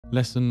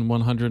Lesson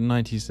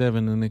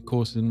 197 in A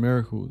Course in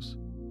Miracles.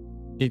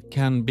 It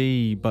can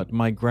be but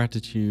my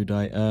gratitude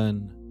I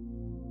earn.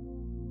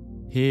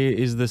 Here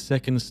is the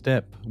second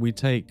step we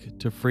take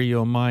to free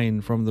your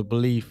mind from the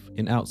belief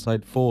in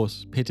outside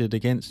force pitted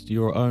against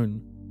your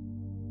own.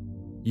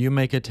 You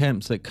make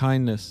attempts at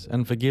kindness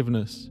and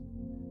forgiveness,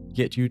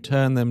 yet you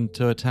turn them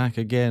to attack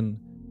again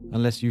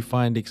unless you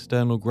find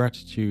external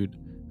gratitude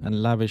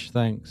and lavish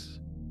thanks.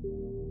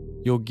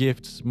 Your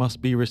gifts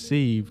must be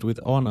received with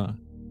honor,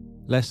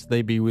 lest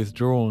they be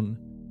withdrawn,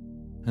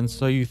 and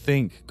so you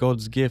think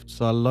God's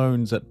gifts are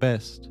loans at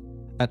best,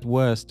 at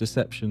worst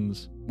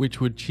deceptions, which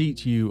would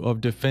cheat you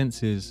of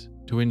defenses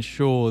to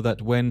ensure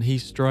that when He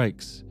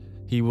strikes,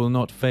 He will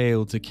not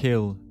fail to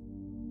kill.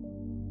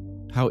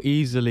 How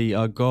easily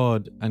are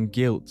God and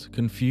guilt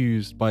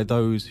confused by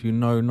those who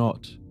know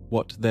not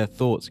what their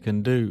thoughts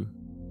can do.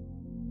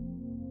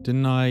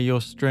 Deny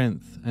your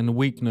strength, and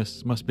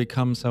weakness must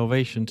become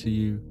salvation to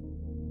you.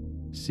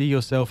 See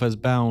yourself as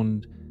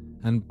bound,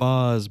 and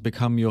bars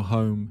become your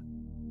home.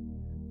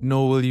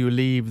 Nor will you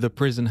leave the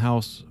prison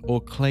house or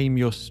claim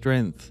your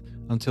strength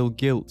until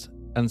guilt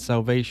and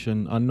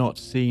salvation are not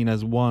seen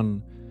as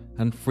one,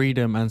 and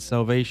freedom and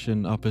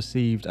salvation are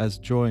perceived as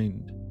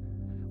joined,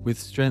 with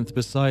strength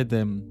beside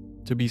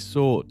them to be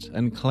sought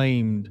and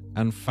claimed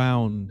and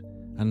found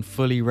and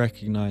fully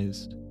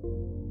recognized.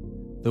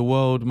 The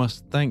world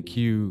must thank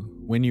you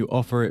when you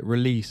offer it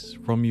release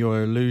from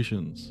your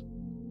illusions.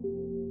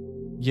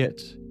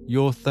 Yet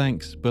your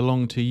thanks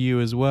belong to you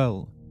as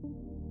well,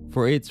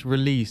 for its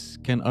release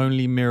can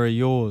only mirror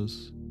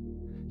yours.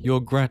 Your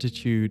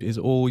gratitude is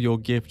all your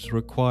gifts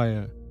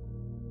require,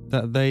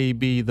 that they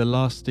be the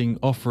lasting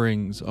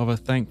offerings of a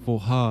thankful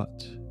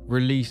heart,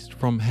 released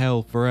from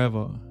hell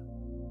forever.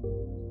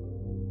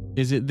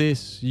 Is it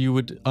this you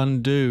would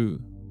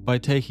undo by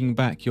taking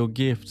back your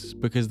gifts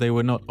because they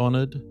were not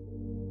honored?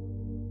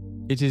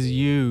 It is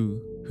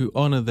you who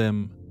honor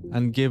them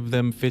and give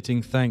them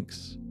fitting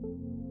thanks,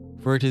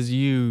 for it is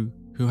you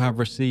who have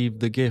received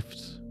the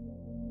gifts.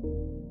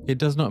 It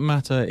does not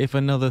matter if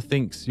another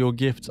thinks your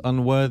gift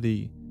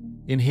unworthy.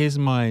 In his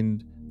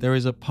mind, there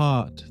is a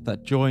part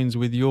that joins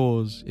with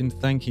yours in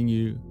thanking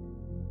you.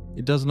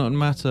 It does not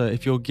matter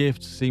if your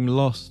gifts seem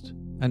lost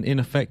and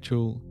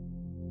ineffectual.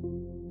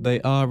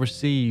 They are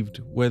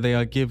received where they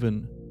are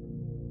given.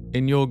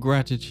 In your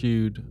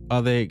gratitude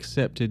are they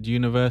accepted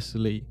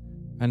universally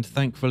and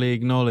thankfully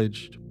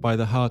acknowledged by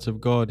the heart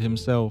of God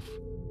Himself.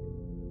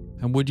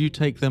 And would you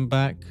take them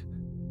back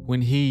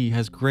when He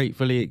has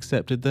gratefully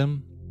accepted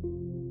them?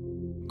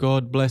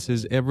 God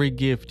blesses every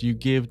gift you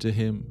give to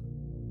Him,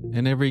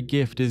 and every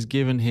gift is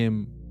given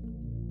Him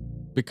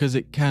because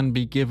it can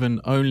be given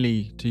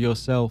only to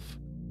yourself,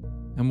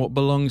 and what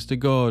belongs to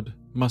God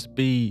must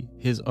be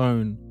His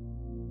own.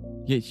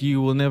 Yet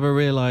you will never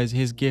realize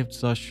His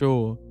gifts are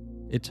sure,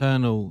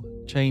 eternal,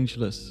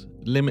 changeless,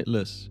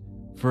 limitless,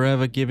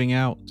 forever giving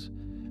out,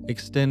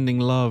 extending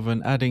love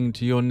and adding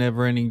to your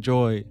never-ending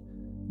joy,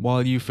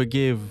 while you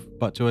forgive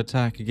but to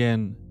attack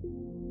again.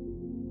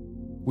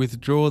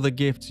 Withdraw the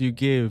gifts you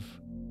give,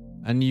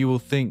 and you will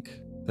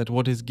think that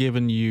what is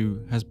given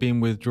you has been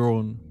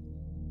withdrawn.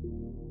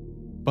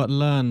 But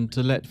learn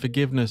to let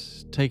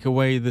forgiveness take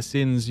away the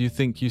sins you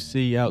think you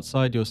see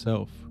outside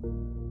yourself.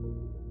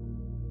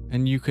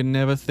 And you can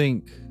never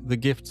think the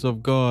gifts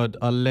of God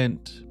are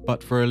lent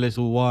but for a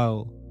little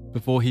while,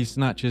 before He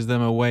snatches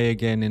them away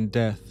again in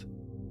death,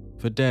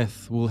 for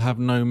death will have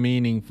no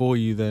meaning for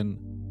you then.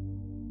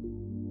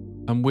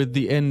 And with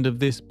the end of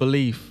this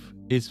belief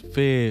is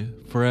fear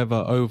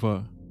forever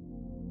over.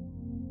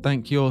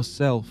 Thank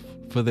yourself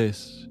for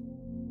this,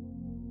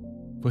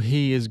 for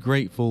He is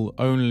grateful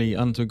only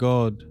unto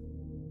God,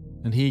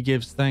 and He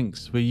gives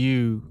thanks for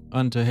you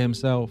unto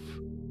Himself.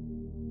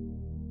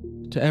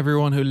 To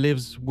everyone who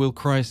lives will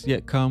Christ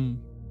yet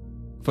come,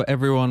 for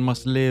everyone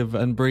must live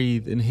and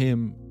breathe in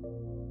Him.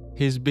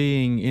 His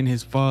being in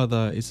His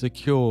Father is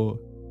secure,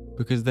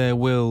 because their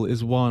will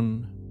is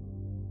one.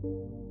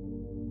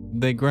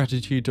 Their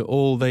gratitude to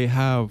all they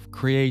have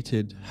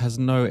created has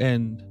no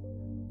end,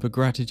 for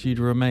gratitude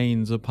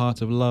remains a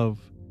part of love.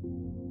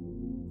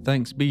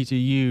 Thanks be to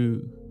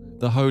you,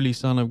 the Holy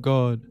Son of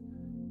God,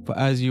 for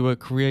as you were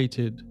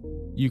created,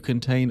 you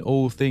contain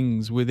all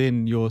things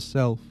within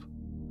yourself.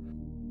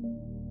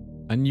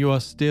 And you are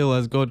still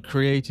as God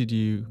created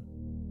you,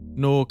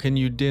 nor can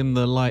you dim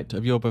the light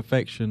of your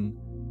perfection.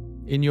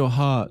 In your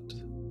heart,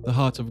 the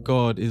heart of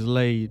God is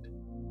laid.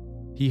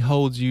 He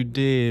holds you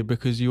dear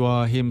because you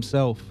are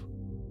Himself.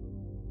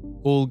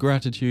 All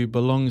gratitude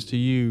belongs to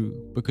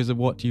you because of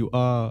what you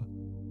are.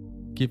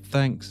 Give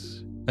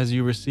thanks as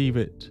you receive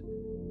it.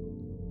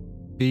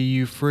 Be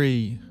you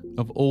free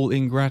of all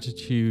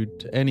ingratitude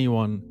to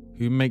anyone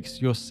who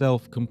makes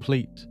yourself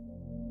complete.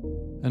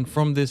 And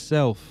from this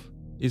self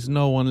is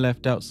no one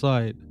left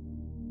outside.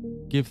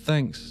 Give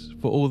thanks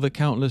for all the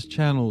countless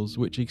channels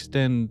which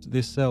extend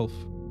this self.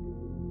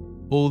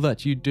 All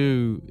that you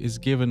do is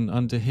given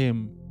unto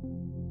Him.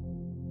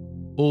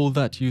 All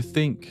that you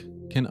think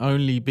can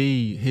only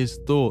be His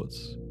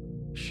thoughts,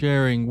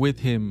 sharing with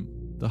Him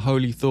the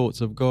holy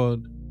thoughts of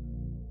God.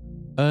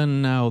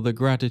 Earn now the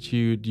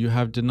gratitude you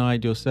have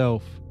denied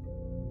yourself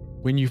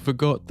when you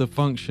forgot the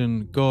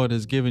function God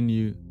has given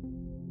you,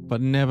 but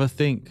never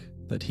think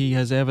that He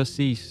has ever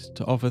ceased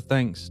to offer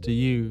thanks to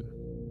you.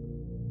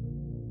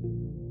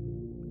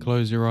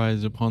 Close your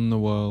eyes upon the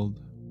world.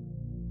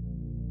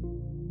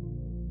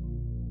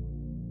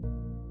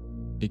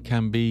 It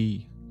can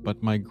be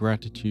but my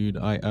gratitude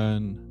I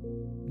earn.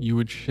 You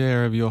would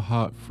share of your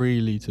heart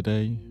freely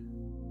today,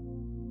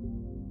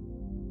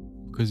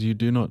 because you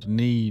do not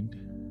need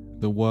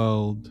the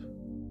world,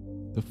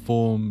 the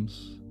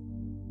forms,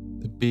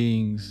 the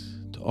beings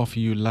to offer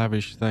you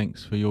lavish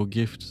thanks for your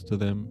gifts to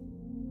them.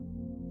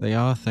 They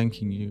are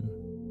thanking you,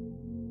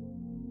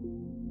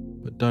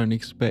 but don't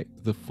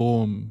expect the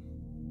form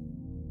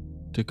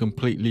to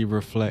completely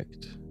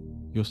reflect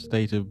your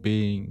state of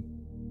being.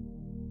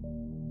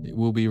 It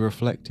will be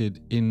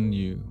reflected in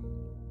you.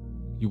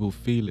 You will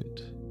feel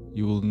it.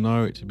 You will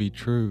know it to be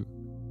true.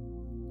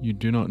 You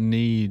do not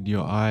need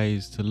your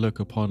eyes to look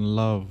upon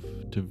love,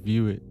 to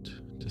view it,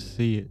 to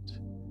see it,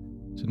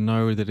 to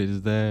know that it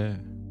is there.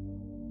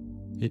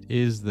 It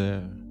is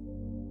there.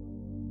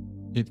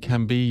 It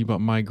can be but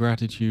my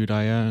gratitude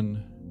I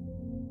earn.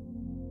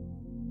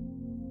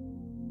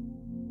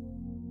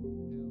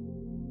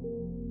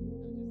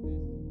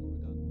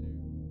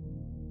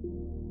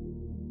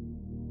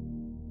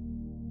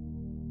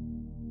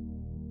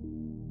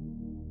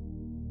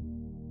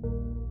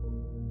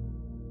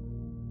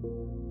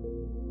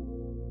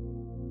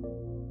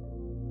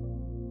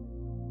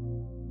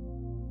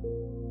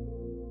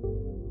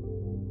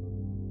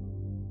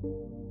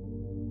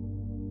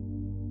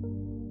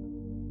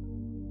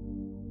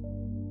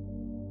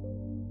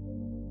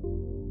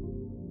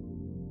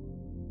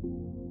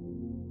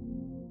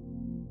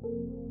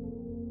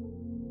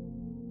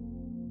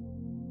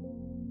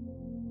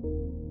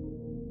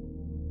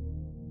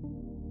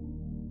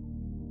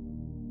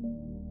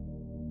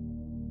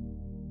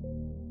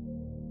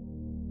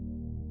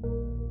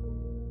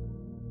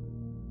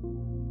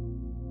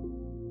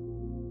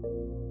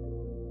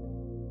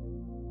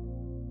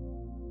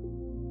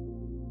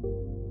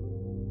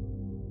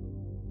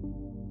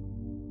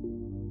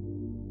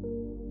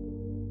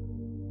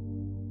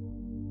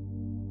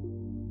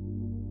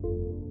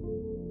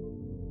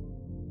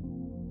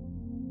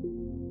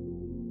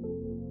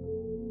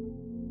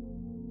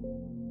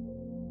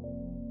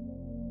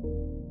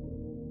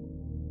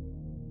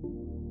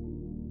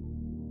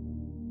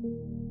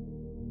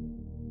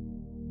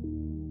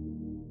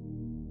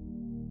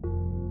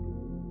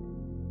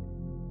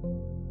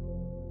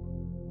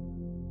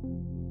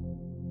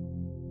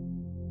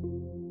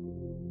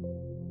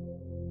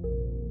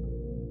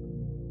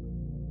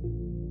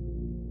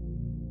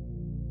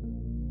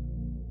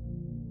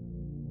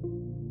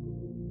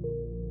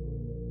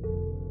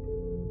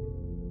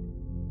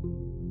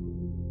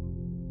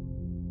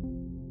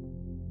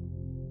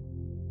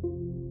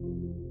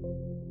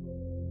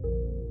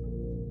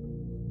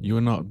 You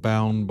are not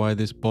bound by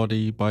this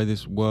body, by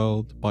this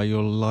world, by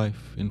your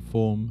life in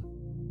form.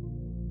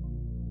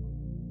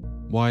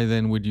 Why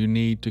then would you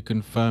need to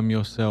confirm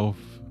yourself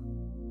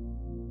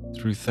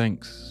through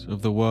thanks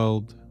of the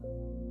world?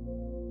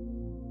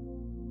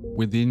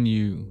 Within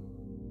you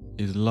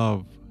is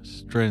love,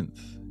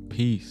 strength,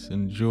 peace,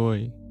 and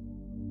joy.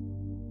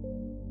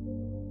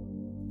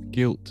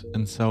 Guilt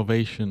and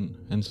salvation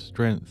and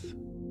strength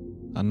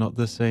are not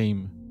the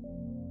same.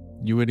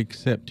 You would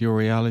accept your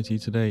reality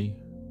today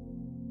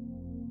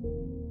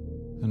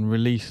and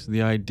release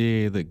the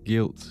idea that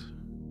guilt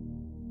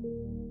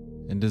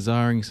and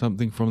desiring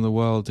something from the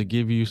world to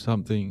give you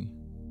something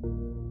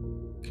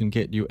can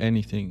get you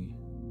anything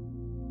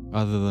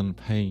other than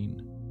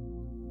pain.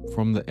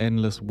 From the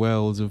endless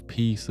wells of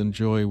peace and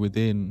joy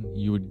within,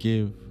 you would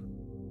give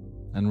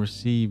and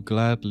receive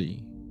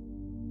gladly.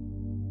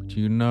 But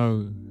you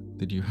know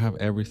that you have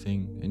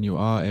everything and you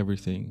are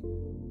everything.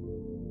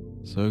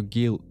 So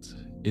guilt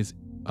is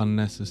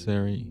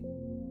unnecessary.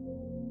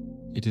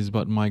 It is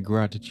but my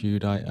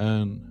gratitude I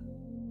earn.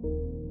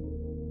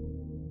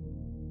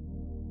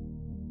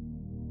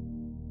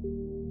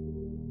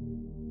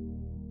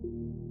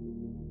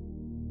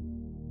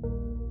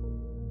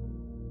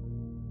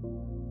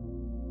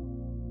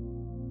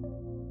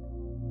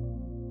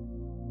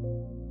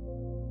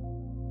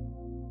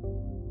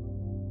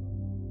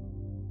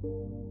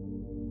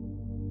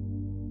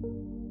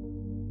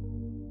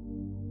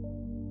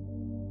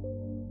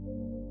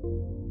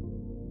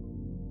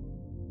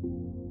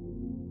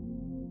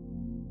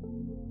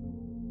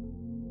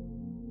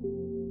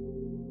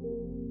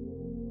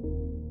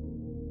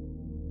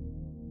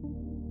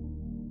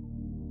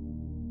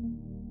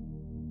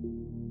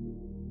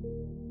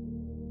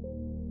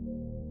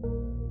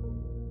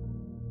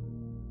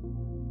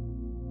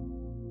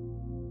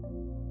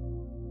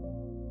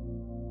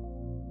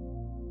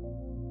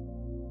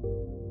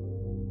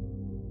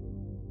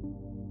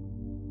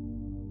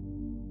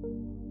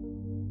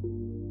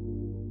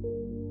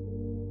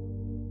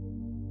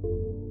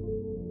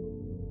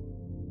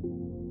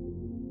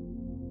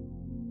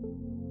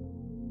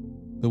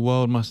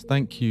 world must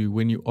thank you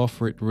when you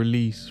offer it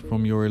release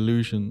from your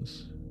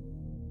illusions.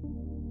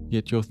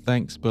 Yet your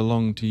thanks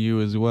belong to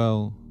you as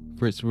well,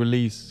 for its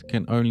release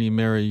can only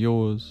mirror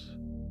yours.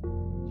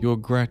 Your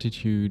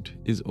gratitude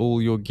is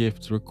all your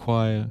gifts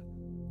require,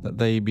 that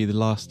they be the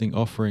lasting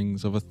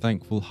offerings of a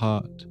thankful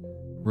heart,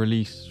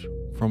 released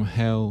from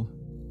hell.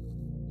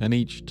 And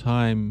each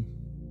time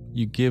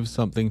you give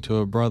something to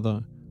a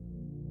brother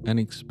and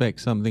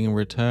expect something in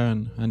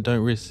return and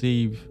don't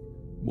receive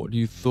what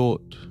you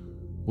thought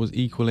was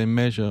equal in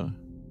measure,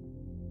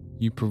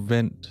 you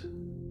prevent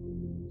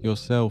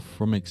yourself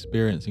from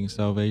experiencing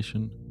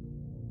salvation.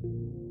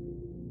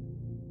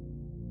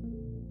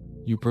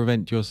 You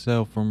prevent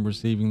yourself from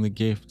receiving the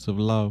gifts of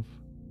love.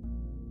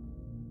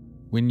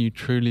 When you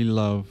truly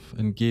love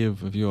and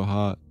give of your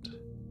heart,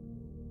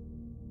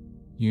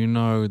 you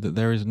know that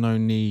there is no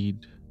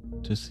need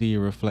to see a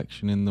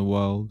reflection in the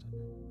world.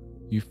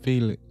 You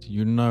feel it,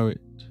 you know it.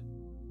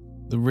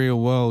 The real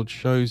world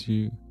shows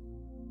you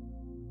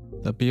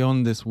that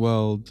beyond this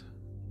world,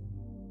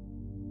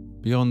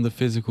 beyond the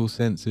physical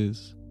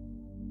senses,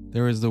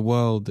 there is the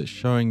world that's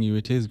showing you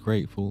it is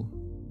grateful.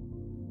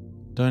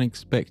 Don't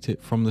expect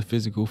it from the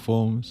physical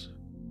forms.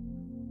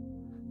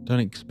 Don't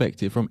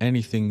expect it from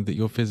anything that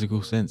your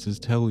physical senses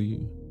tell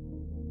you.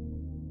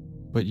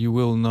 But you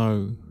will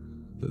know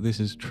that this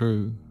is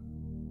true.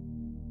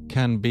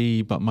 Can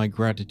be but my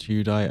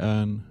gratitude I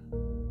earn.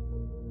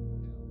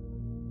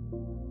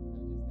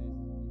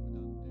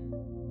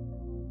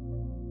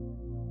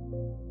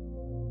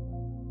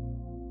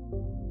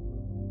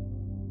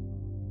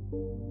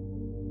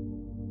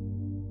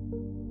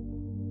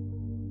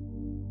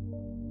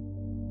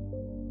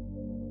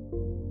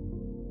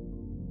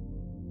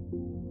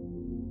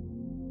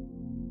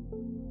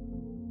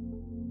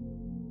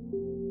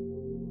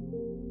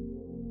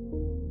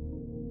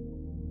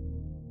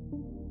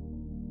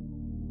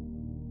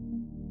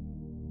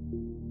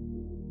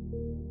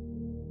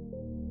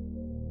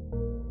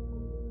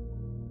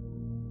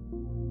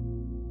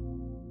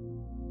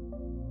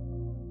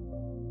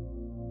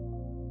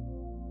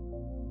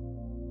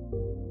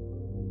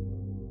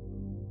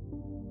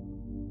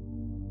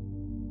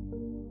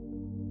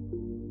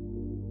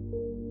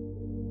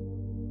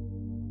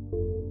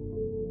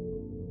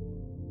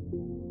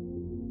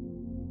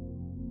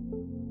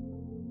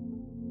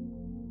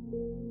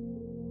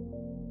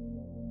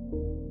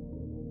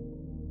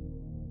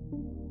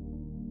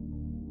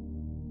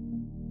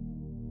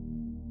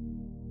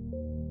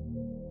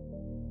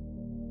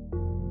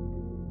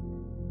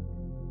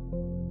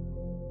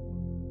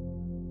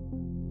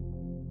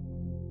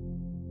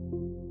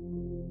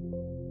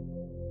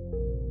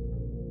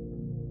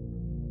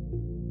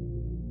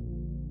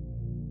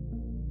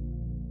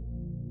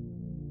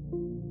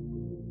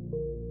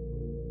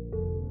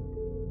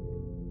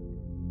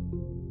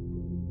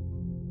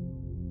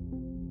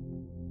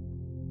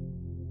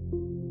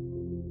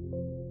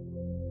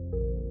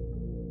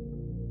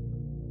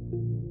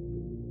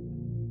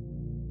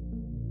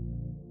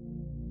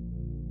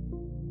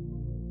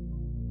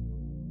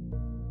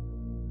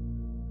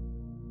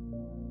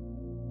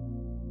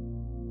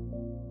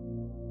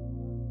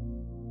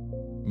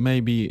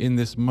 Maybe in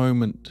this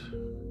moment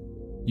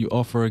you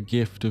offer a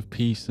gift of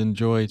peace and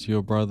joy to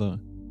your brother,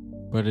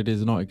 but it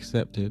is not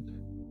accepted.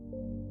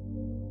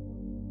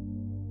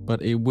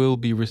 But it will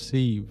be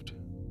received.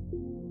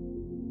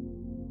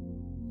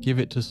 Give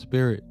it to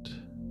Spirit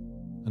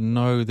and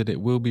know that it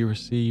will be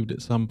received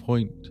at some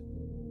point.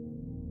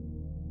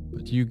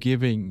 But you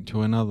giving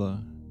to another,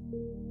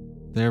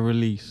 their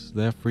release,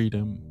 their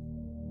freedom,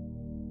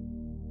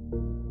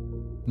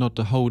 not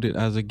to hold it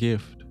as a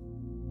gift.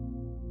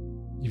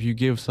 If you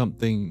give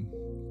something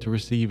to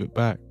receive it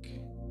back,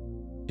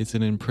 it's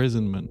an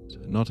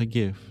imprisonment, not a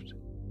gift.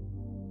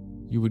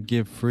 You would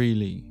give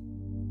freely,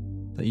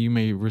 that you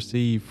may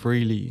receive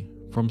freely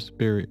from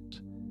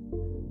Spirit,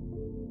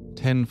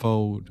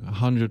 tenfold,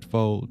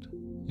 100-fold,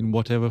 in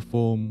whatever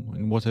form,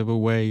 in whatever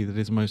way that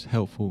is most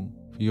helpful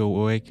for your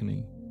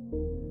awakening.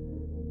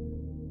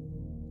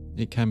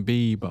 It can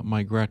be but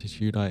my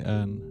gratitude I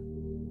earn.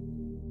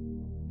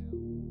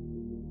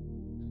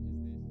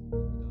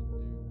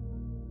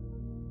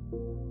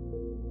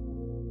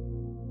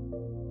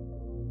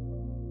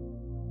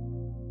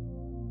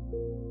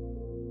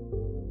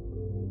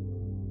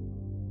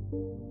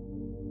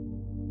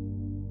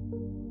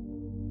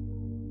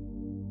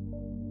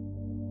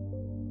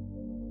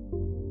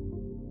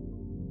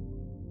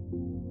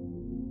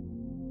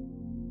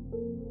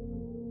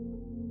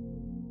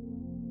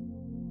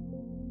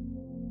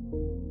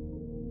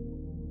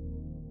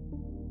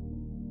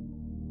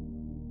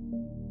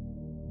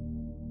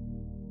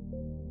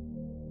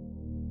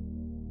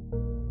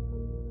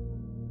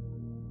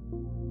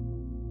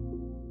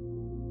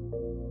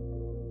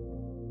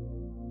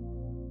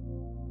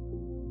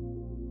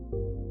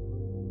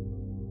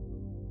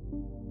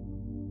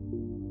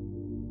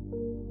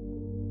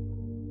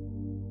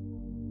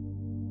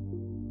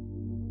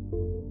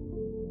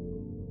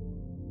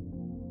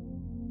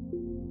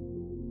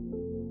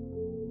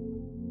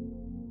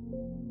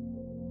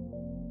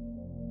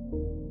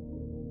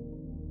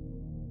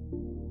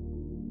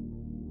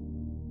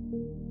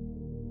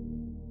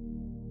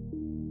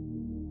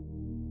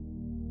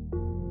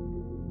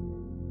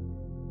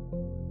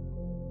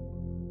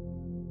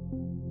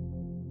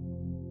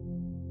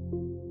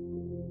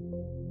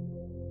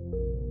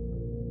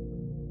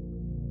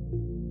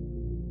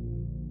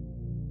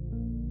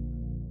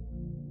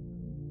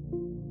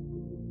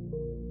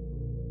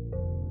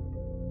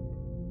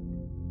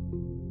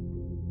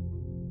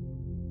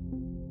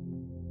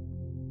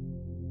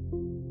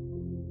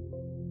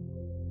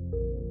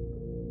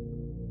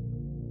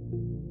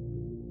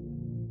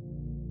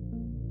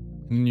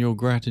 In your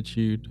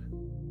gratitude,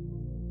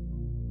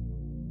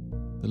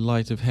 the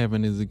light of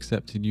heaven is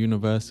accepted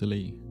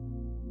universally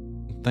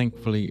and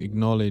thankfully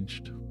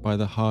acknowledged by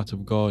the heart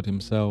of God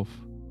Himself.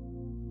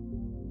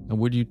 And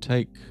would you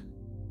take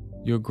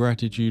your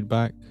gratitude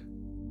back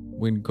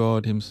when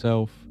God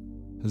Himself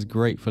has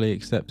gratefully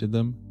accepted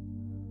them?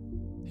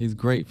 He's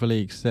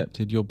gratefully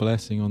accepted your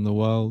blessing on the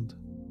world.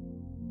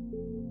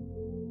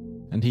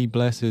 And He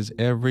blesses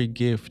every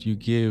gift you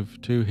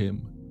give to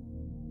Him.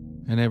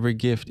 And every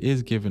gift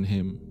is given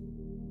Him,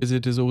 as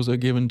it is also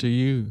given to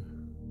you.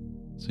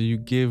 So you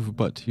give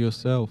but to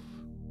yourself.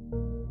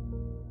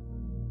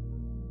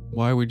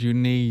 Why would you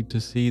need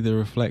to see the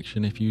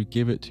reflection if you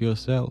give it to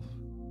yourself?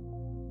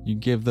 You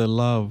give the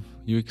love,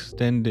 you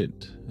extend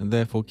it, and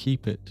therefore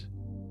keep it.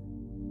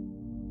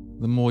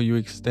 The more you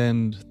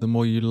extend, the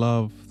more you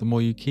love, the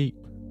more you keep.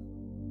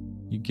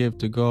 You give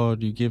to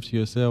God, you give to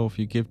yourself,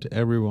 you give to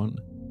everyone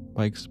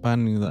by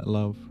expanding that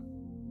love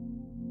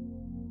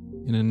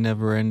in a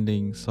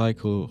never-ending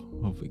cycle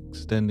of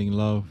extending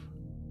love.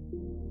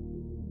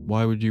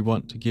 Why would you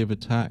want to give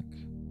attack?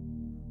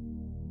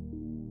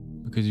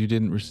 Because you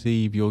didn't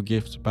receive your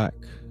gifts back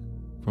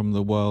from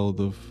the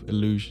world of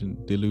illusion,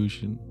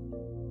 delusion,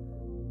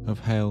 of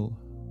hell.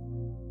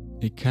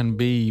 It can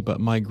be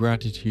but my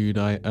gratitude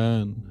I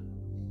earn.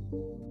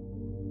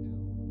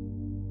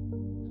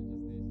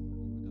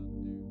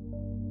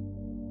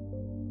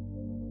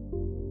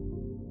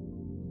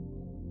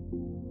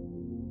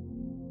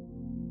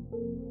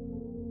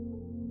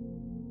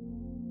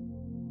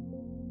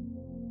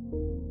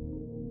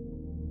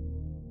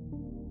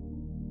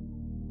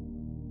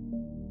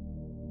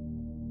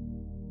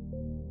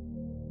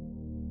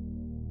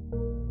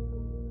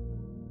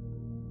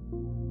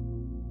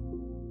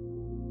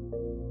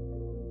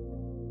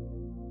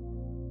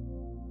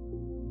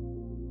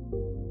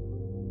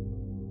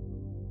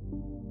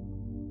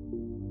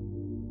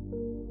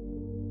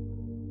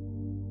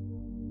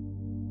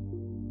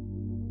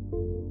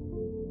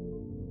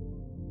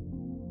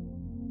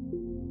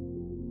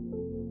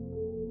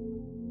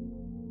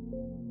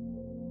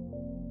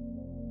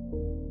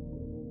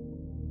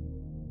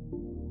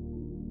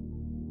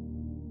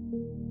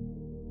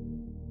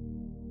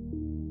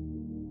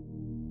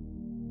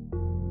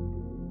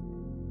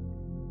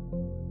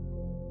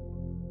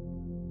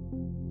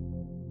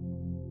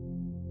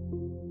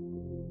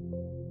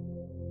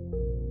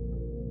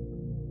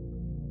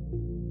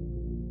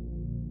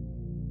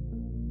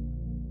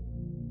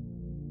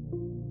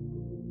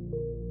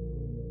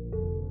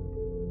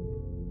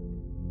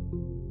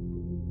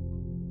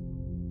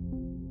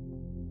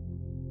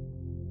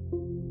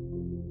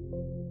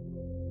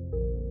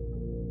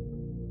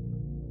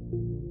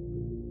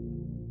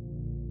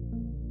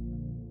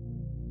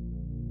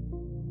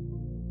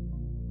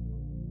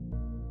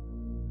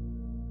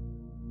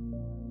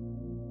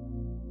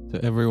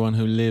 To everyone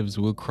who lives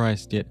will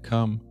Christ yet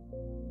come,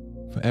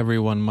 for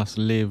everyone must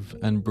live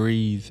and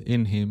breathe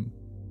in Him,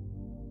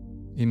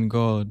 in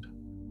God,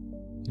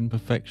 in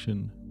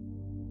perfection.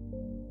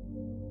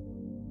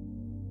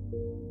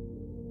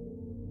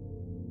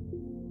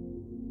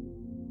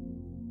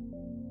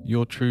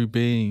 Your true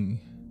being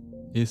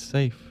is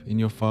safe in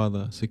your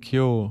Father,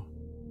 secure.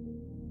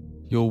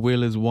 Your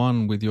will is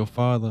one with your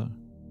Father,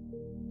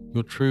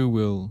 your true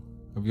will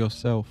of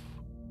yourself,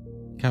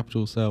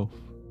 capital Self.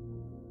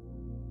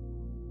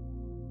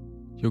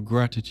 Your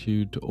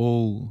gratitude to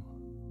all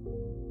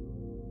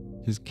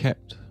is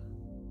kept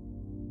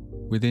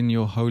within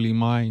your holy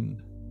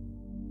mind,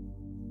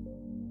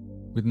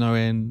 with no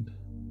end,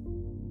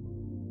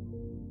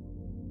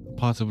 a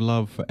part of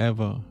love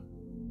forever.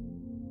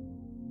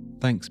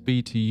 Thanks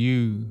be to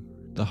you,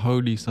 the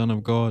Holy Son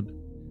of God,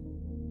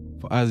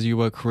 for as you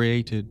were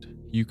created,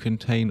 you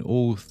contain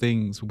all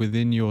things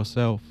within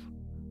yourself,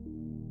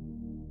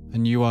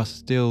 and you are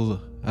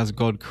still as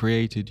God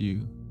created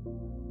you.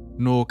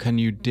 Nor can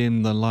you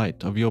dim the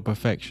light of your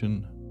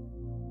perfection.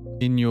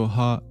 In your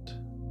heart,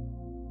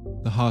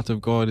 the heart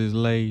of God is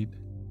laid.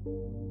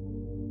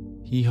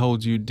 He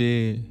holds you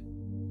dear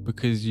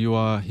because you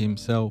are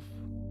Himself.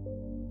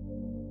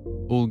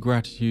 All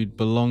gratitude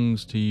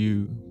belongs to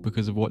you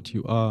because of what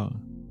you are.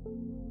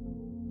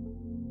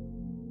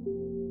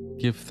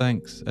 Give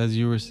thanks as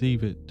you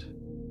receive it.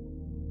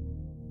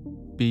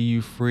 Be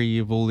you free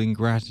of all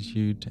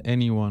ingratitude to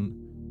anyone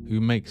who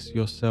makes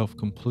yourself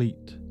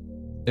complete.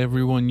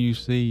 Everyone you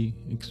see,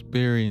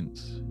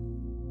 experience,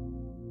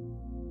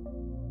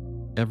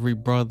 every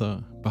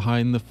brother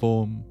behind the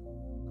form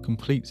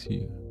completes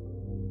you.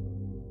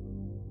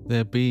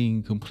 Their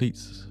being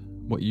completes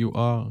what you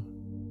are.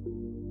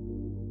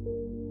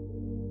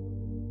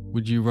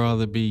 Would you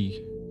rather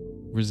be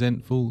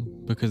resentful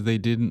because they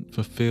didn't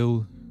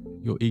fulfill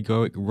your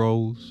egoic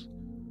roles,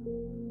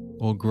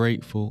 or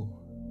grateful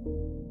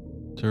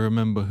to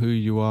remember who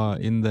you are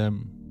in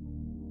them,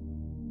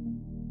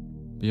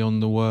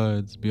 beyond the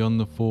words, beyond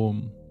the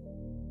form,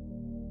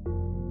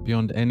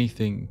 beyond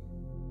anything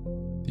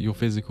that your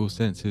physical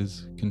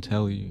senses can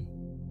tell you?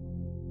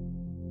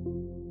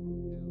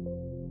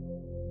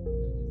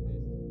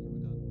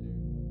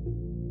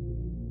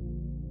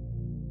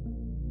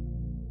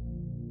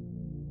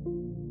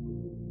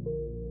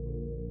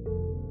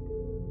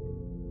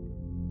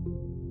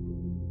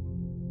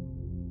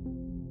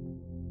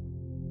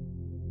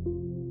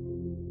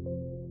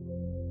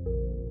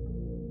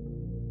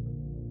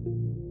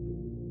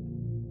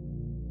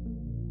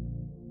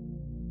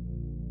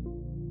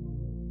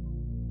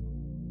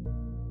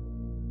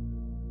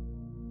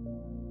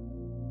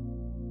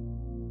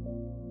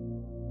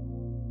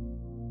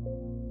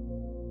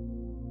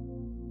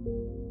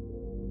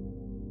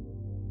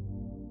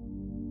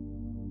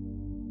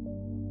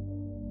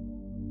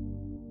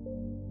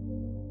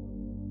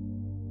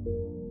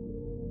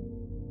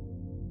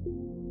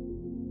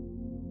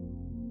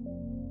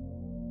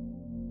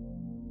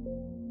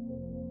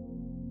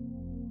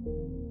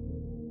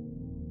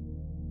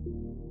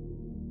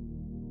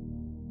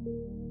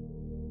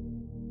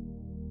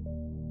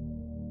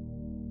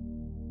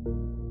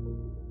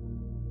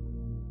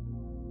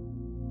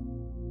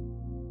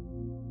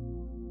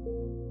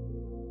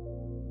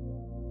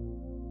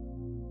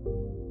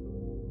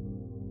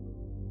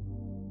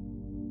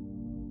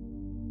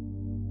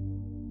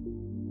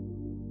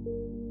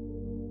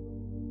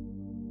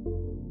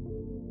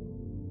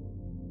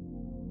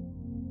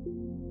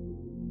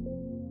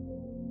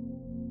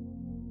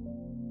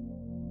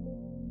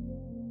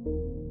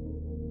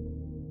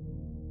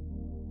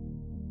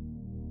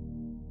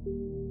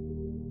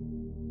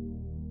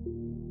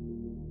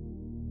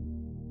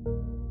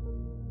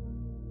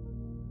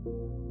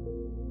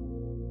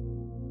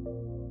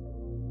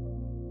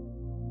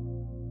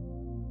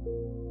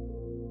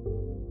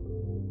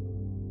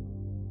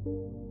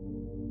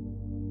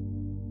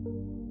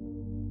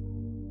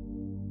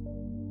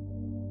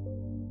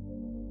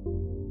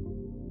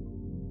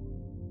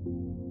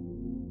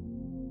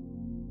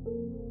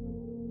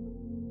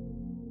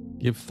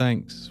 Give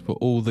thanks for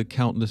all the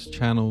countless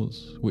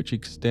channels which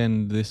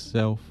extend this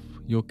self,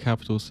 your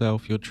capital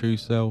self, your true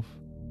self,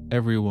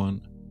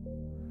 everyone.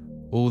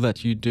 All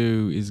that you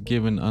do is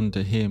given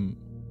unto Him.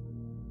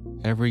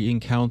 Every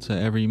encounter,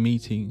 every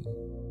meeting,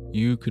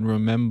 you can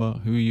remember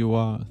who you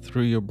are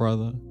through your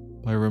brother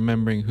by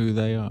remembering who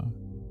they are.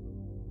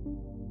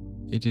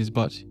 It is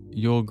but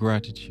your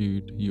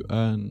gratitude you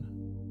earn.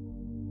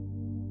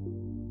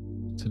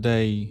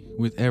 Today,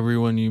 with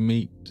everyone you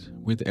meet,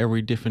 with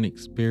every different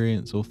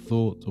experience or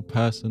thought or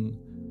person,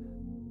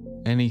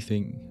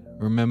 anything,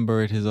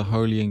 remember it is a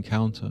holy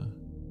encounter.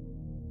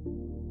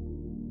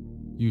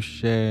 You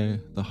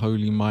share the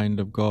holy mind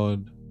of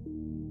God.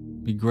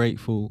 Be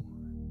grateful.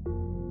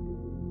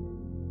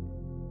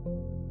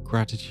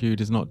 Gratitude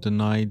is not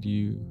denied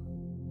you.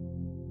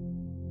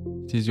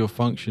 It is your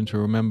function to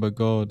remember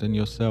God and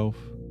yourself.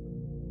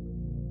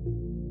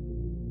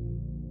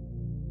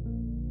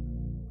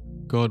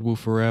 God will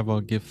forever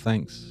give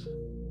thanks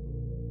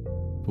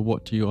for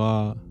what you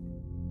are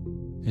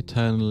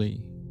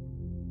eternally.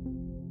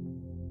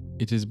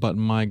 It is but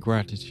my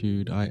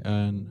gratitude I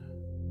earn.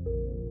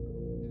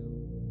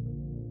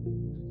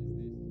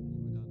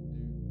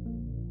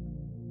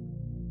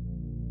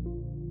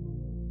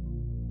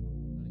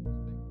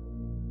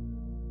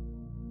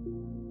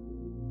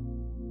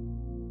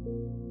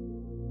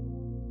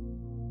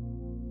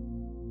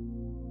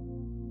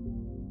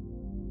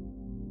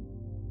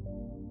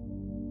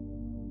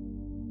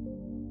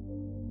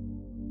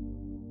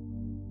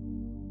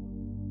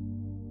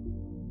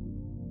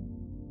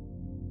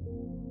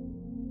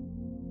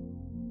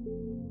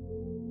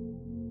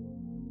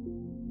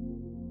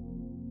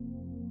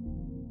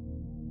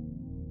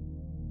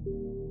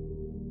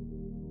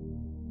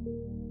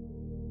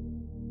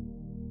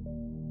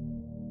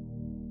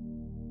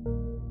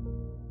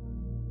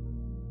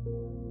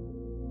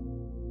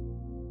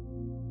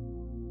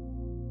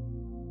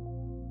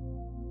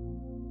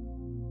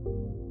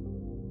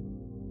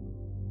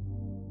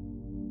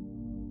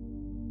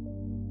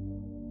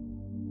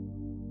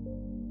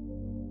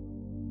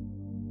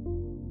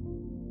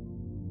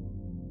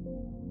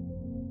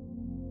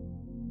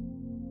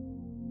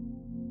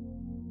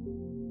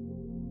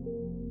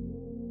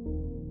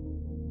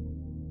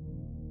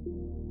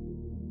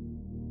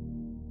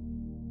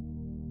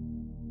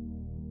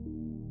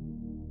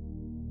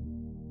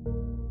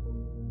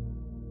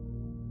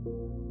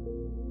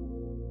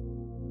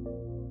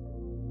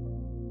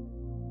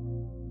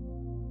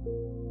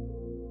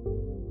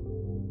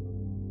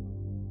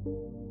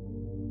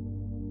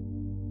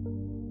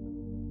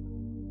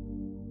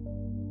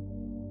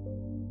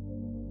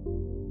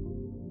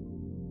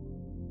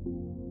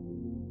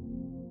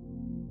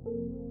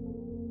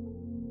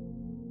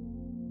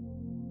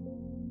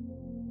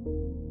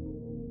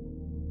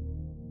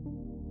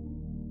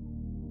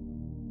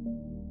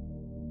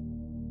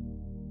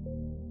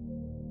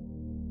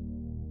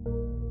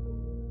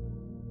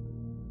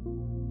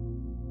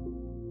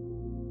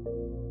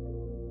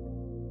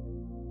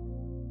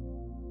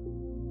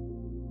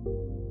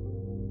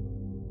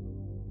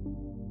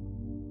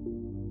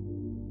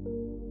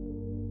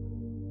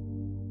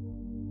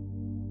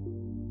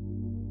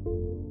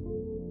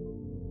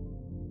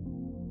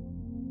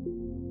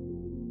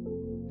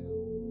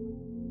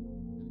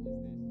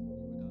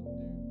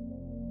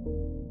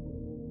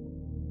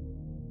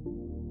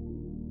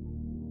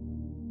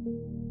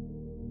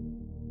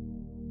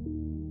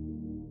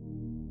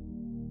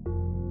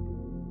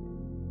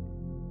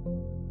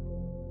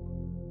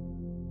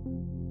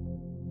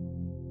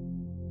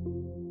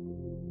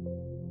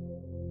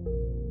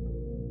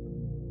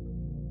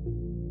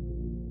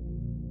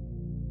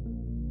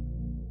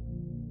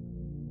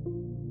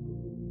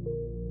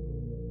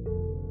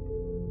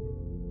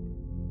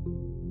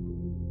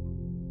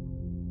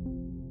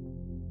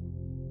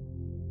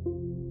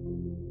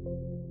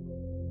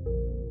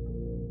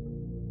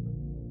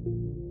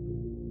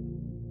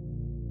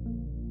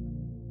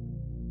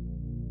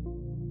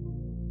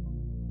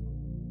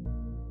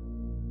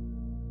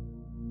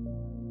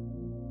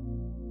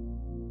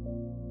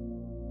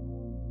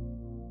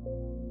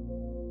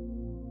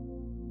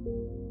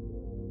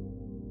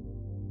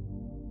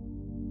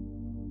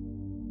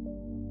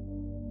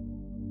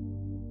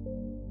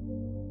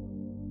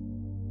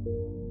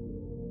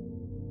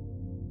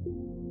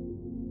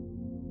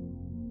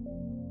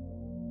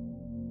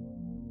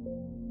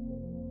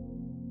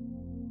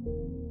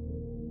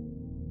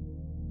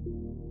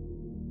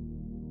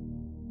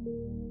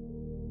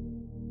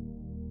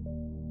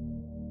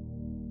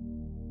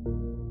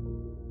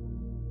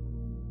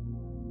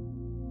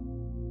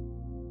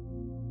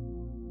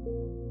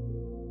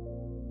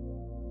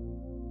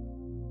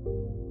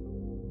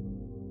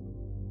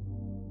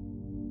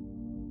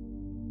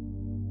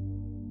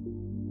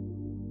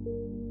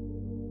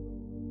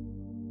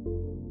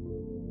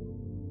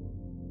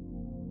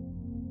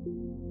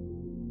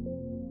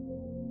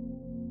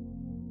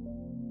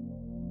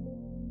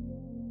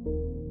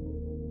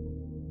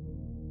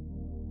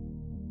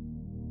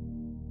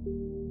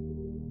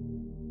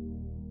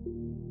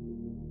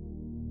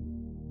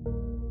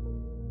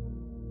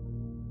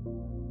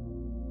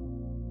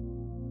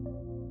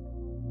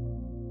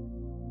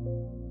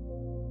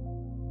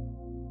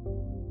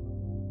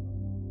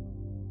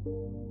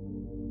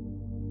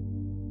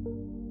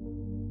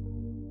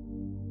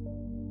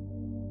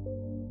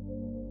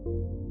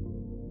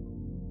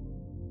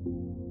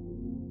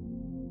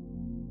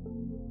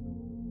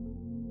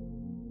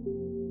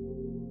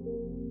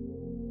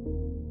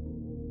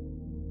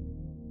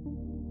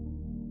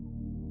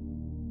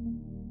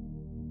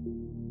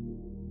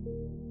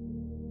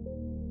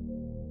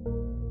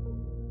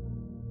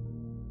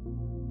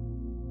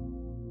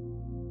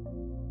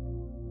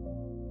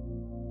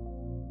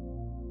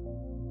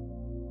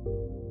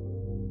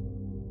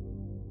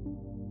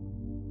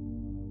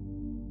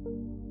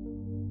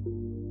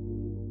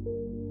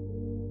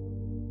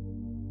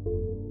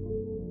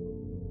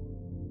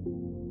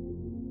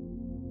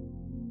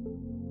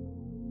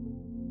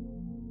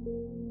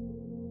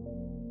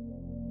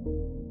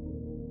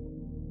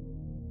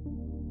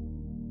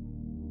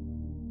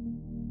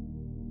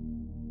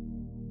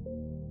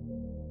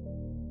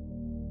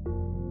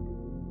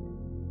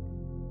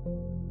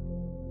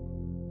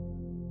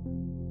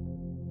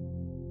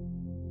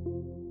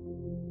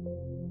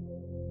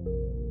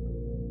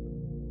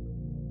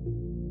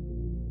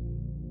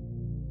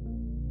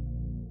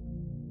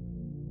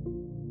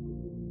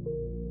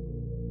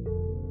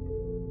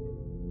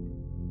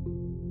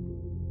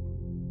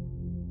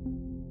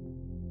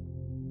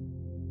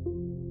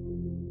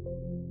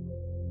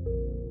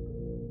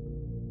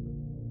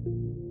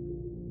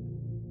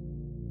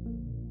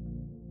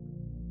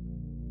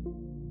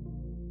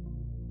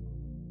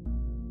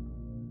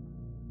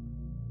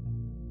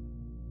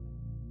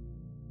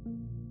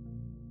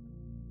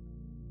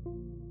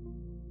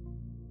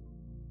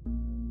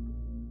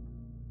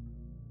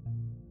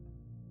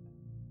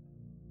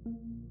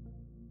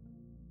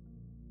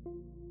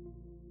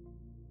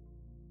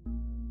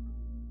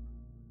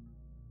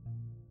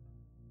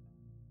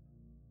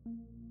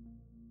 you